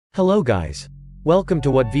Hello guys. Welcome to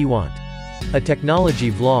WhatVwant, a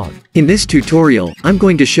technology vlog. In this tutorial, I'm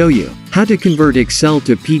going to show you how to convert Excel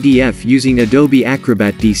to PDF using Adobe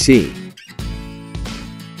Acrobat DC.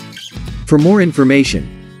 For more information,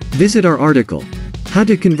 visit our article, How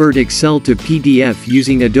to Convert Excel to PDF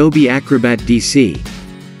using Adobe Acrobat DC.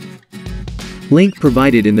 Link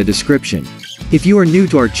provided in the description. If you are new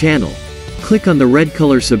to our channel, click on the red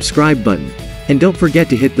color subscribe button, and don't forget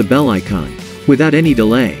to hit the bell icon. Without any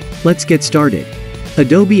delay, let's get started.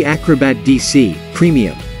 Adobe Acrobat DC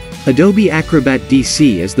Premium. Adobe Acrobat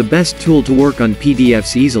DC is the best tool to work on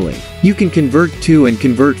PDFs easily. You can convert to and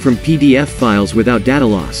convert from PDF files without data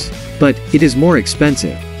loss, but it is more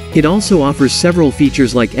expensive. It also offers several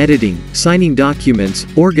features like editing, signing documents,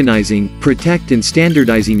 organizing, protect and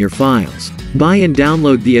standardizing your files. Buy and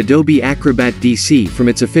download the Adobe Acrobat DC from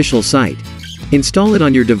its official site. Install it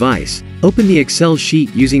on your device. Open the Excel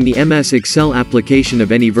sheet using the MS Excel application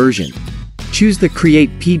of any version. Choose the Create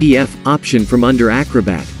PDF option from under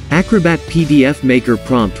Acrobat. Acrobat PDF Maker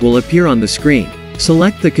prompt will appear on the screen.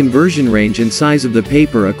 Select the conversion range and size of the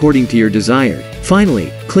paper according to your desired.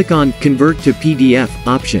 Finally, click on Convert to PDF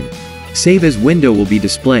option. Save as window will be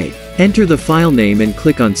displayed. Enter the file name and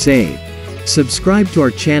click on Save. Subscribe to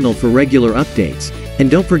our channel for regular updates, and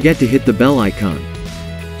don't forget to hit the bell icon.